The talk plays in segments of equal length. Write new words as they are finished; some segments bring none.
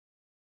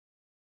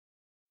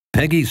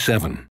Peggy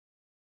 7.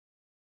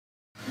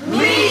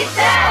 Meet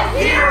that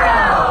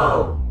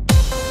hero!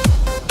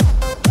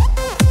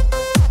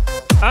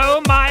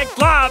 Oh my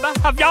club!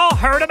 Have y'all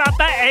heard about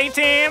the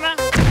A-Team?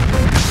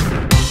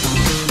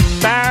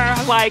 They're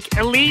like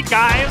elite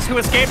guys who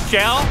escaped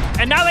jail,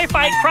 and now they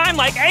fight crime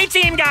like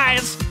A-Team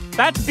guys!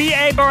 That's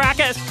B.A.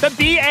 Baracus. The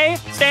B.A.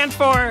 stands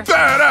for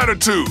Bad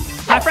attitude.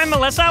 My friend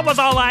Melissa was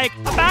all like,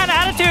 a bad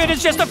attitude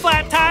is just a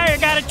flat tire,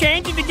 gotta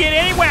change it to get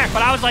anywhere.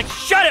 But I was like,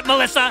 shut it,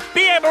 Melissa.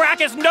 B.A.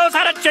 Baracus knows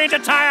how to change a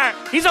tire.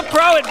 He's a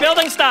pro at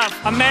building stuff.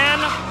 A man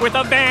with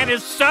a van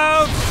is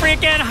so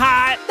freaking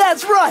hot.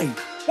 That's right.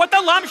 What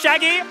the lump,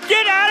 Shaggy?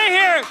 Get out of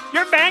here.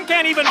 Your van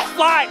can't even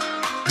fly.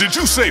 Did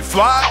you say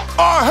fly?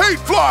 I hate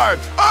flying.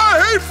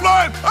 I hate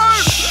flying.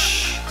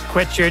 Shh.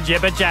 Quit your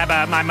jibba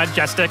jabba, my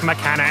majestic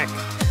mechanic.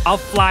 I'll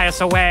fly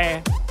us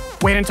away.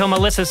 Wait until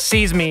Melissa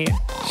sees me.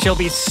 She'll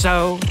be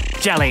so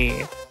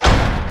jelly.